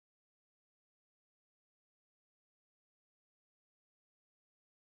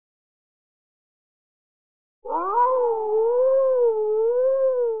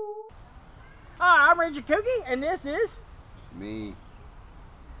Hi, I'm Ranger Kooky, and this is Me.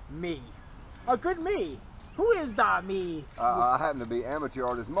 A good me. Who is the me? I happen to be amateur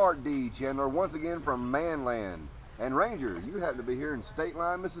artist Mark D. Chandler, once again from Manland. And Ranger, you happen to be here in State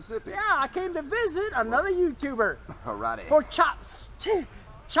Line, Mississippi. Yeah, I came to visit another YouTuber. Alrighty. For Chop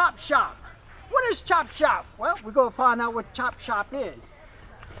Shop. What is Chop Shop? Well, we're going to find out what Chop Shop is.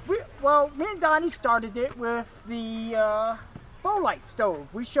 Me and Donnie started it with the bow light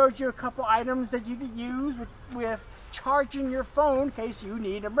stove. We showed you a couple items that you could use with charging your phone in case you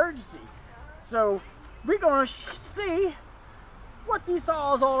need emergency. So we're going to see what this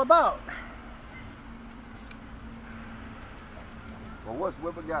all is all about. Well,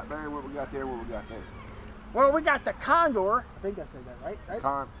 what we got there, what we got there, what we got there? Well, we got the Condor. I think I said that right?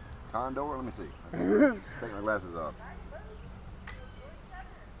 Condor? Let me see. Take my glasses off.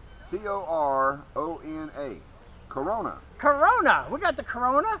 C-O-R-O-N-A. Corona. Corona. We got the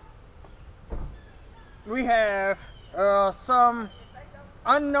Corona. We have some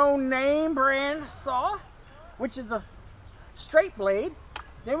unknown name brand saw, which is a straight blade.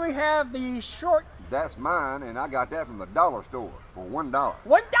 Then we have the short. That's mine, and I got that from the dollar store for $1.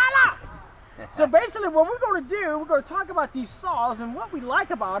 $1. So basically what we're going to do, we're going to talk about these saws and what we like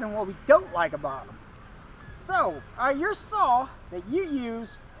about them and what we don't like about them. So, your saw that you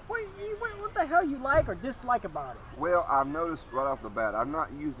use, what the hell you like or dislike about it? Well, I've noticed right off the bat, I've not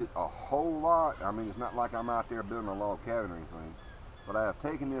used it a whole lot. I mean, it's not like I'm out there building a log cabin or anything. But I have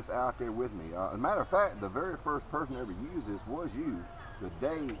taken this out there with me. As a matter of fact, the very first person to ever use this was you. The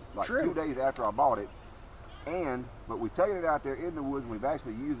day, like True. 2 days after I bought it. But we've taken it out there in the woods and we've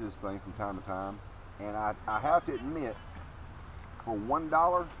actually used this thing from time to time. And I have to admit, for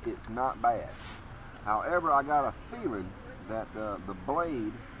 $1, it's not bad. However, I got a feeling that the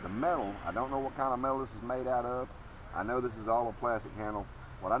blade, the metal, I don't know what kind of metal this is made out of. I know this is all a plastic handle.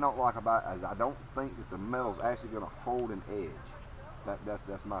 What I don't like about it is I don't think that the metal is actually going to hold an edge.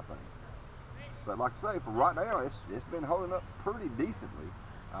 That's my thing. But like I say, for right now, it's been holding up pretty decently.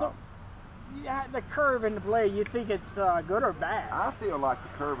 So, yeah, the curve in the blade, you think it's good or bad? I feel like the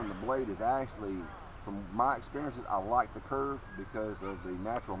curve in the blade is actually, from my experiences, I like the curve because of the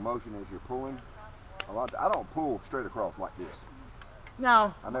natural motion as you're pulling. I don't pull straight across like this.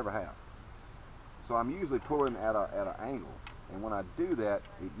 No. I never have. So I'm usually pulling at an angle, and when I do that,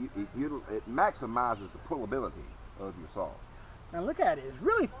 it maximizes the pullability of your saw. Now look at it, it's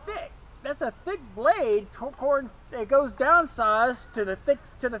really thick. That's a thick blade. It goes downsized to the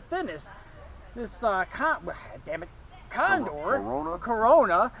thinnest. This Condor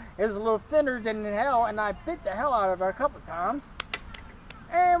Corona is a little thinner than hell, and I bit the hell out of it a couple of times.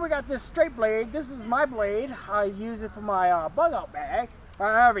 And we got this straight blade. This is my blade. I use it for my bug out bag.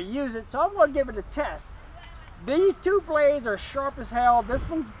 I never use it, so I'm going to give it a test. These two blades are sharp as hell. This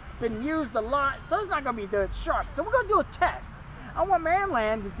one's been used a lot, so it's not going to be that sharp. So we're going to do a test. I want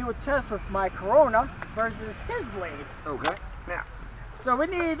Manland to do a test with my Corona versus his blade. Okay. Now. So we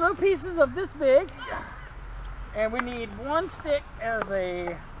need little pieces of this big, and we need one stick as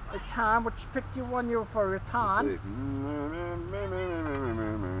a time. Which pick your one for your time.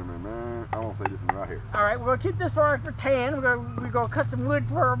 I want to say this one right here. All right, we're gonna keep this for tan. We're gonna cut some wood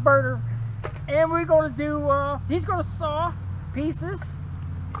for a burner, and we're gonna do. He's gonna saw pieces.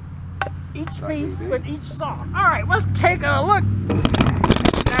 Each piece with each saw. All right, let's take a look.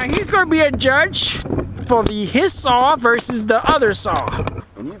 Now he's going to be a judge for his saw versus the other saw.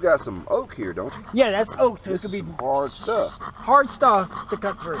 And you've got some oak here, don't you? Yeah, that's oak, so it could be hard stuff. Hard stuff to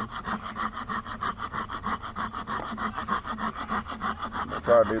cut through. I'm going to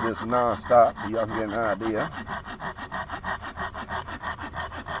try to do this non-stop so y'all can get an idea.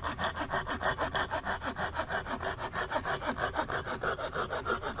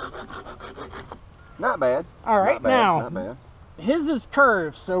 Not bad. All right, not bad, now not bad. His is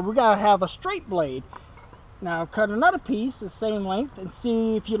curved, so we gotta have a straight blade. Now cut another piece the same length and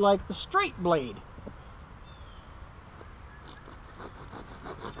see if you like the straight blade.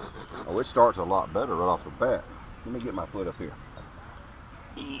 Oh, it starts a lot better right off the bat. Let me get my foot up here.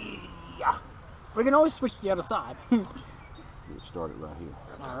 Yeah. We can always switch to the other side. Get started right here.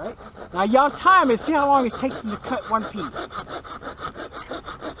 All right. Now y'all time it. See how long it takes him to cut one piece.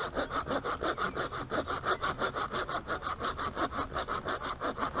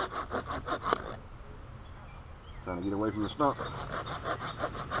 Trying to get away from the stump.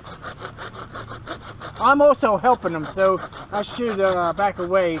 I'm also helping him, so I should back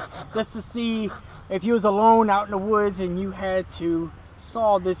away just to see if you was alone out in the woods and you had to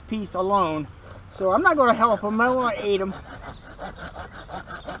saw this piece alone. So I'm not going to help him. I want to aid him.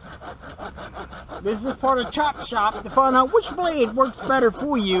 This is part of Chop Shop to find out which blade works better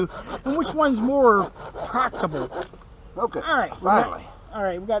for you and which one's more practical. Okay. All right. Finally.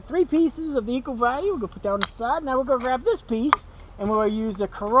 We got 3 pieces of the equal value. We're gonna put that on the side. Now we're gonna grab this piece and we're gonna use the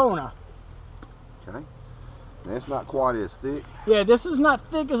Corona. Okay. Now it's not quite as thick. Yeah, this is not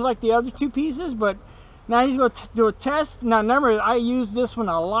thick as like the other 2 pieces, but now he's gonna do a test. Now remember, I use this one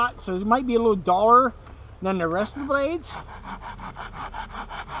a lot, so it might be a little duller than the rest of the blades.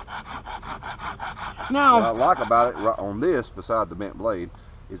 Now, what I like about it right on this, beside the bent blade,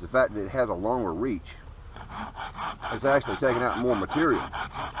 is the fact that it has a longer reach. It's actually taking out more material.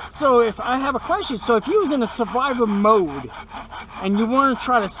 so if I have a question, so if you was in a survival mode and you want to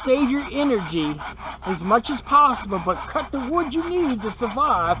try to save your energy as much as possible but cut the wood you need to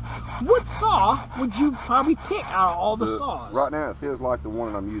survive, what saw would you probably pick out of all the saws? Right now it feels like the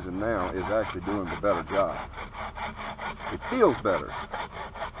one that I'm using now is actually doing the better job. It feels better.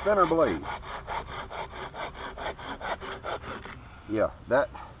 Thinner blade. Yeah, that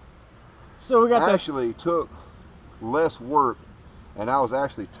So we got actually took less work, and I was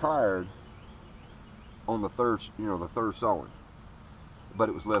actually tired on the third sawing, but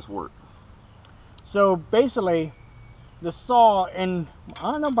it was less work. So basically, the saw, and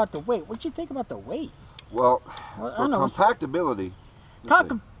I don't know about the weight. What do you think about the weight? Well, I for don't know. compactability,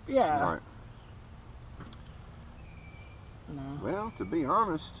 Yeah. right. No. Well, to be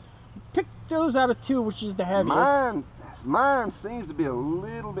honest, Pick those out of 2, which is the heaviest. mine seems to be a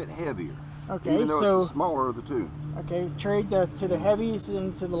little bit heavier. Okay, even though so it's the smaller of the 2. okay, trade to the heaviest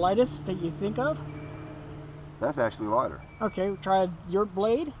and to the lightest that you think of. That's actually lighter. Okay, try your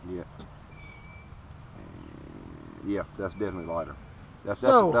blade. Yeah. Yeah, that's definitely lighter. That's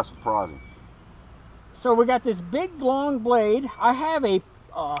surprising. So we got this big long blade. I have a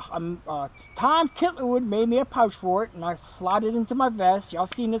Tom Kitlerwood made me a pouch for it, and I slide it into my vest. Y'all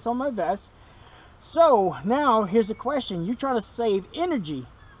seen this on my vest. So now here's a question: you try to save energy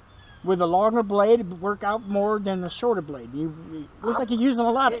with a longer blade, it would work out more than the shorter blade. Looks like you're using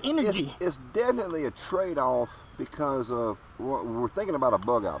a lot of energy. It's definitely a trade-off because of we're thinking about a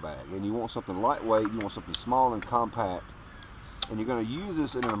bug out bag, and you want something lightweight, you want something small and compact, and you're going to use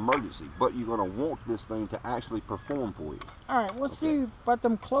this in an emergency, but you're going to want this thing to actually perform for you. All right, let's see about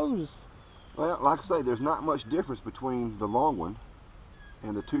them clothes. Well, like I say, there's not much difference between the long one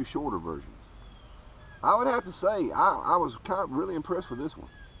and the 2 shorter versions. I would have to say I was kind of really impressed with this one.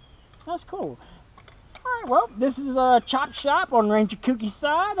 That's cool. All right, well, this is Chop Shop on Ranger Kooky's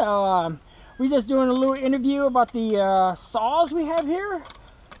side. We're just doing a little interview about the saws we have here.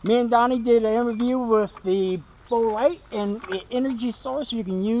 Me and Donnie did an interview with the Light and the energy source you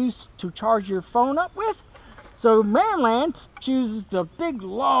can use to charge your phone up with. So Manland chooses the big,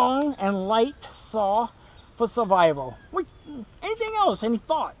 long, and light saw for survival. Anything else? Any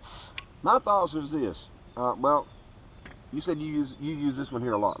thoughts? My thoughts is this. Well, you said you use this one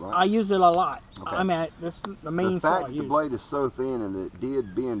here a lot, right? I use it a lot. Okay. I mean, that's the main saw I The fact use. the blade is so thin and it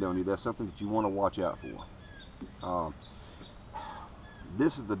did bend on you, that's something that you want to watch out for.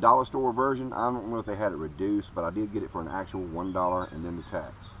 This is the dollar store version. I don't know if they had it reduced, but I did get it for an actual $1 and then the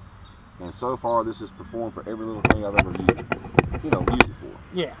tax. And so far, this has performed for every little thing I've ever used it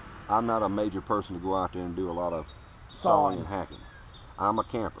for. Yeah. I'm not a major person to go out there and do a lot of sawing and hacking. I'm a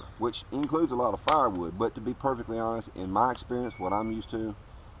camper, which includes a lot of firewood, but to be perfectly honest, in my experience, what I'm used to,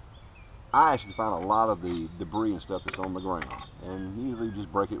 I actually find a lot of the debris and stuff that's on the ground, and usually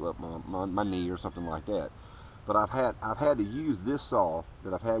just break it up my knee or something like that. But I've had to use this saw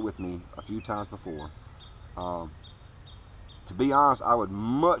that I've had with me a few times before. To be honest, I would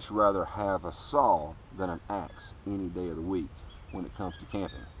much rather have a saw than an axe any day of the week when it comes to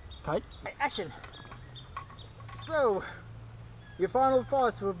camping. Okay. Action. So, your final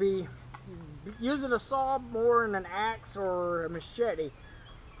thoughts would be using a saw more than an axe or a machete.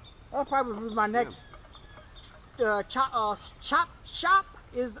 That'll probably be my next chop shop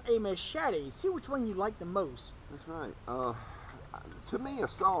is a machete. See which one you like the most. That's right. To me, a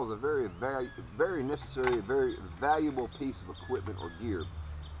saw is a very necessary, very valuable piece of equipment or gear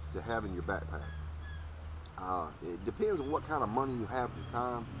to have in your backpack. It depends on what kind of money you have at the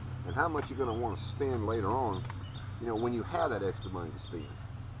time and how much you're going to want to spend later on, when you have that extra money to spend.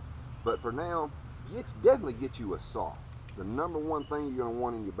 But for now, definitely get you a saw. The number one thing you're going to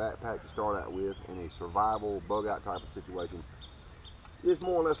want in your backpack to start out with in a survival, bug out type of situation is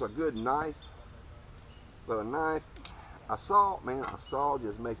more or less a good knife. But a saw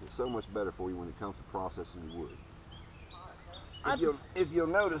just makes it so much better for you when it comes to processing your wood. If you'll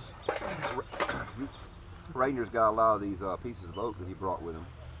notice, Ranger's got a lot of these pieces of oak that he brought with him.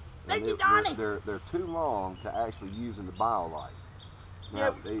 Thank you, Donnie. They're too long to actually use in the biolight.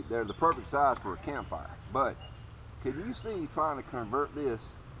 Now, they're the perfect size for a campfire. But can you see trying to convert this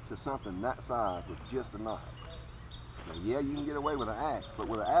to something that size with just a knife? Now, yeah, you can get away with an axe, but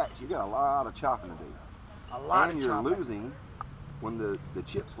with an axe, you got a lot of chopping to do. A lot and of you're chopping. losing, when the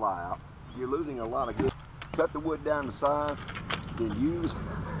chips fly out, you're losing a lot of good. Cut the wood down to size, then use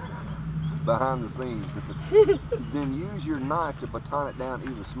behind the scenes. Then use your knife to baton it down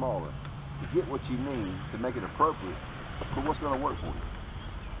even smaller to get what you need to make it appropriate for what's going to work for you.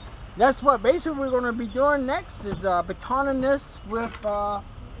 That's what basically we're going to be doing next is batoning this with the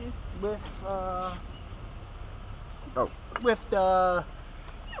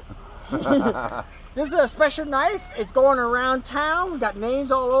this is a special knife. It's going around town. We got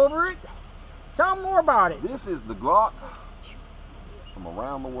names all over it. Tell them more about it. This is the Glock from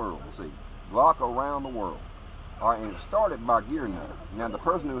around the world. See, Glock around the world. All right, and it started by Gear Nut. Now, the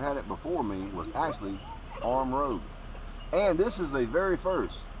person who had it before me was actually Arm Rogue. And this is the very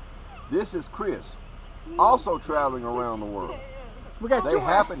first. This is Chris, also traveling around the world. We got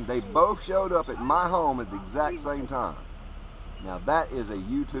They both showed up at my home at the exact same time. Now, that is a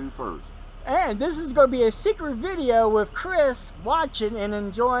YouTube first. And this is going to be a secret video with Chris watching and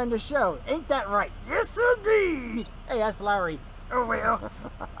enjoying the show. Ain't that right? Yes, indeed. Hey, that's Larry. Oh, well.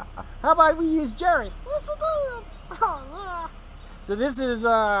 How about we use Jerry? Yes, indeed. Oh, yeah. So this is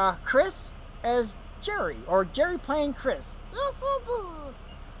Chris as Jerry, or Jerry playing Chris. Yes, indeed.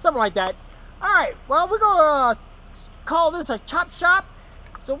 Something like that. All right, well, we're going to call this a chop shop.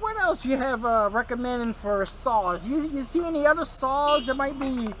 So what else you have recommending for saws? You see any other saws that might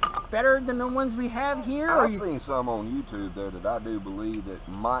be better than the ones we have here? I've seen some on YouTube there that I do believe that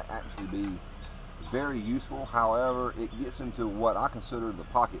might actually be very useful. However, it gets into what I consider the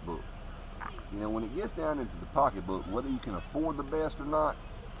pocketbook. You know, when it gets down into the pocketbook, whether you can afford the best or not,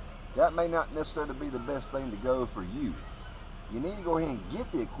 that may not necessarily be the best thing to go for you. You need to go ahead and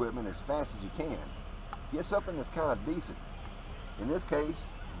get the equipment as fast as you can. Get something that's kind of decent. In this case,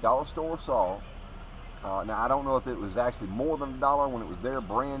 dollar store saw. Now, I don't know if it was actually more than $1 when it was there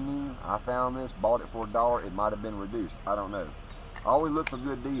brand new. I found this, bought it for $1. It might have been reduced. I don't know. I always look for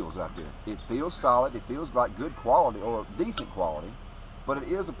good deals out there. It feels solid. It feels like good quality or decent quality, but it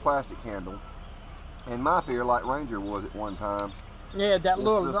is a plastic handle. And my fear, like Ranger was at one time, yeah, this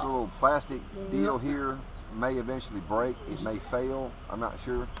little plastic deal here may eventually break. It may fail. I'm not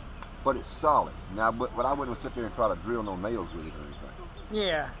sure, but it's solid. Now, but I wouldn't sit there and try to drill no nails with it or anything.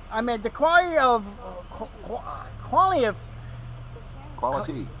 Yeah, I mean the quality of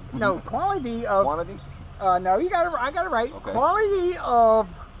quantity. No, I got it right. Okay. Quality of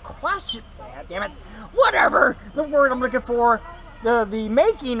classic. Damn it! Whatever the word I'm looking for. The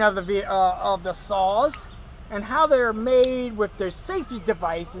making of the saws and how they're made with their safety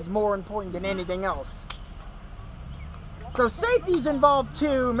device is more important than anything else. So safety's involved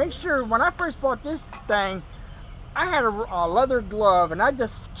too. Make sure when I first bought this thing, I had a leather glove and I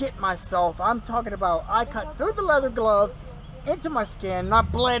just skit myself. I'm talking about I cut through the leather glove into my skin and I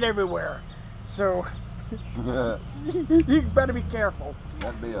bled everywhere. So you better be careful.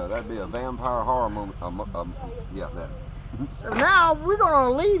 That'd be a vampire horror movie. Yeah, that. So now we're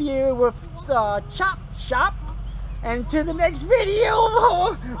gonna leave you with Chop Shop, and to the next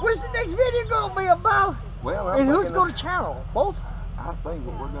video. What's the next video gonna be about? Well, and who's gonna channel? Both. I think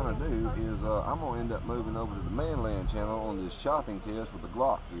what we're gonna do is I'm gonna end up moving over to the Manland channel on this chopping test with the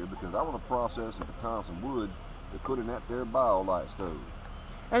Glock here because I want to process and baton some wood to put in that there BioLite stove.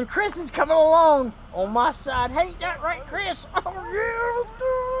 And Chris is coming along on my side. Hey, that right, Chris? Oh yeah, let's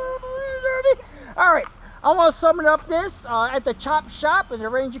go. All right. I'm going to sum it up this at the Chop Shop at the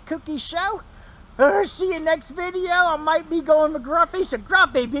Ranger Kooky show. See you next video. I might be going with Grumpy, so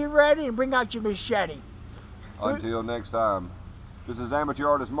Grumpy, be ready and bring out your machete. Until next time, this is amateur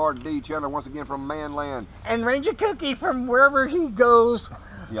artist Martin D. Chandler once again from Manland. And Ranger Kooky from wherever he goes.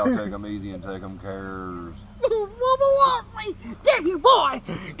 Y'all take them easy and take them cares. Damn you, boy!